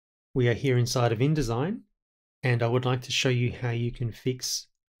We are here inside of InDesign, and I would like to show you how you can fix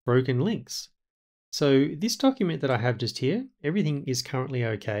broken links. So this document that I have just here, everything is currently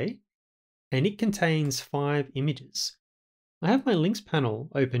okay, and it contains 5 images. I have my links panel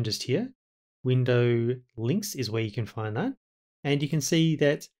open just here. Window links is where you can find that. And you can see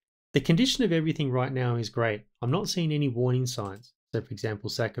that the condition of everything right now is great. I'm not seeing any warning signs. So for example,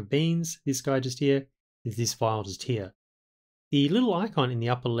 sack of beans, this guy just here, is this file just here. The little icon in the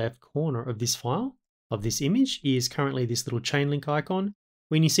upper left corner of this file, of this image, is currently this little chain link icon.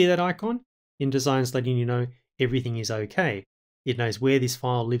 When you see that icon, InDesign's letting you know everything is okay. It knows where this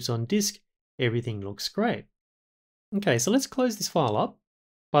file lives on disk. Everything looks great. Okay, so let's close this file up.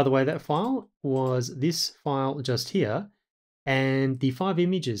 By the way, that file was this file just here, and the 5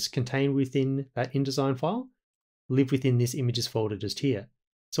 images contained within that InDesign file live within this images folder just here.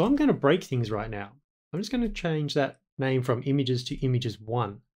 So I'm going to break things right now. I'm just going to change that name from images to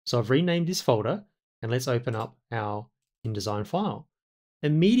images1. So I've renamed this folder, and let's open up our InDesign file.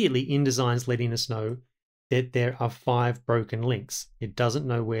 Immediately, InDesign's letting us know that there are 5 broken links. It doesn't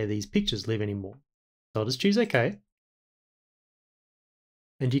know where these pictures live anymore. So I'll just choose OK.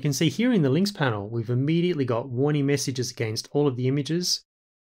 And you can see here in the links panel, we've immediately got warning messages against all of the images.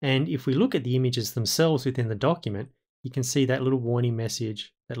 And if we look at the images themselves within the document, you can see that little warning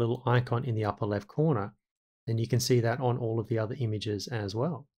message, that little icon in the upper left corner. And you can see that on all of the other images as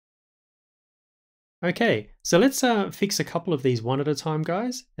well. Okay, so let's fix a couple of these one at a time,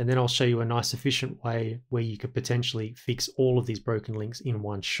 guys, and then I'll show you a nice efficient way where you could potentially fix all of these broken links in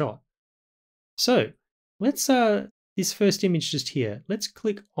one shot. So let's, this first image just here, let's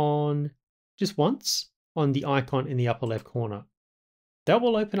click on just once on the icon in the upper left corner. That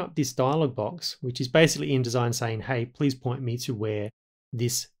will open up this dialog box, which is basically InDesign saying, hey, please point me to where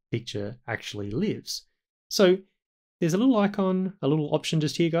this picture actually lives. So there's a little icon, a little option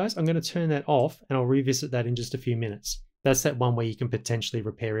just here, guys. I'm going to turn that off and I'll revisit that in just a few minutes. That's that one where you can potentially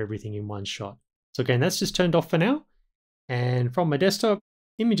repair everything in one shot. So again, that's just turned off for now. And from my desktop,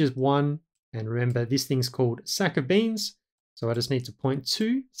 images 1, and remember this thing's called sack of beans. So I just need to point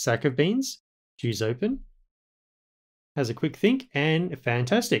to sack of beans, choose open, has a quick think, and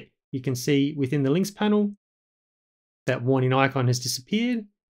fantastic. You can see within the links panel, that warning icon has disappeared,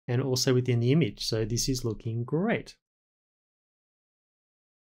 and also within the image. So this is looking great.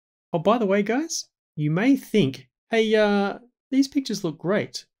 Oh, by the way, guys, you may think, hey, these pictures look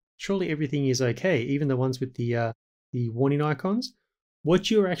great. Surely everything is okay, even the ones with the warning icons.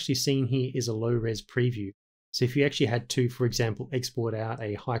 What you're actually seeing here is a low-res preview. So if you actually had to, for example, export out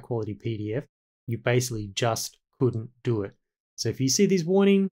a high-quality PDF, you basically just couldn't do it. So if you see these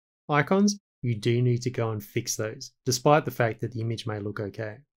warning icons, you do need to go and fix those, despite the fact that the image may look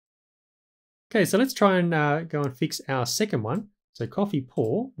okay. Okay, so let's try and go and fix our second one. So coffee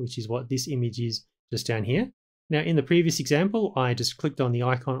pour, which is what this image is just down here. Now in the previous example, I just clicked on the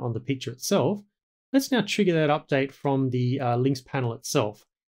icon on the picture itself. Let's now trigger that update from the links panel itself.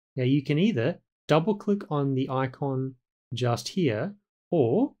 Now you can either double click on the icon just here,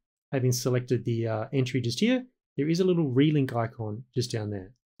 or having selected the entry just here, there is a little relink icon just down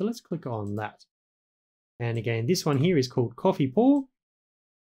there. So let's click on that. And again, this one here is called coffee pour.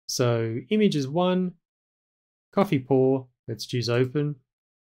 So images 1, coffee pour, let's choose open.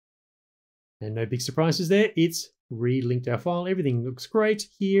 And no big surprises there. It's relinked our file. Everything looks great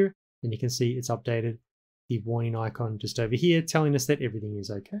here. And you can see it's updated the warning icon just over here, telling us that everything is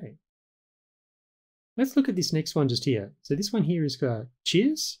okay. Let's look at this next one just here. So this one here is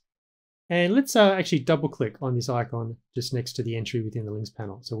cheers. And let's actually double click on this icon just next to the entry within the links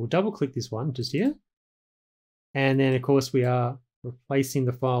panel. So we'll double click this one just here. And then of course we are replacing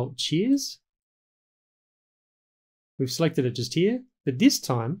the file cheers. We've selected it just here, but this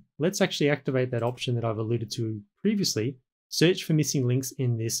time let's actually activate that option that I've alluded to previously, search for missing links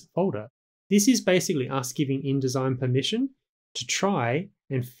in this folder. This is basically us giving InDesign permission to try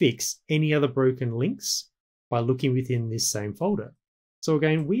and fix any other broken links by looking within this same folder. So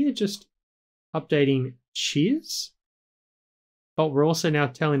again, we are just updating cheers, but we're also now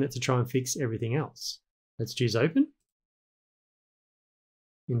telling it to try and fix everything else. Let's choose open.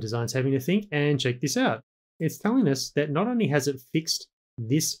 InDesign's having a think, and check this out. It's telling us that not only has it fixed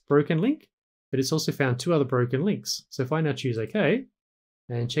this broken link, but it's also found 2 other broken links. So if I now choose OK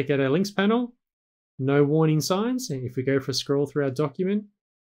and check out our links panel, no warning signs. And if we go for a scroll through our document,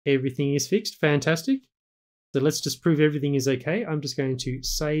 everything is fixed. Fantastic. So let's just prove everything is okay. I'm just going to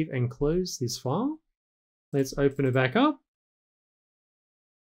save and close this file. Let's open it back up.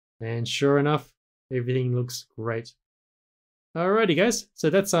 And sure enough, everything looks great. Alrighty guys, so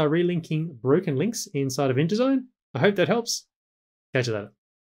that's our relinking broken links inside of InDesign. I hope that helps. Catch you later.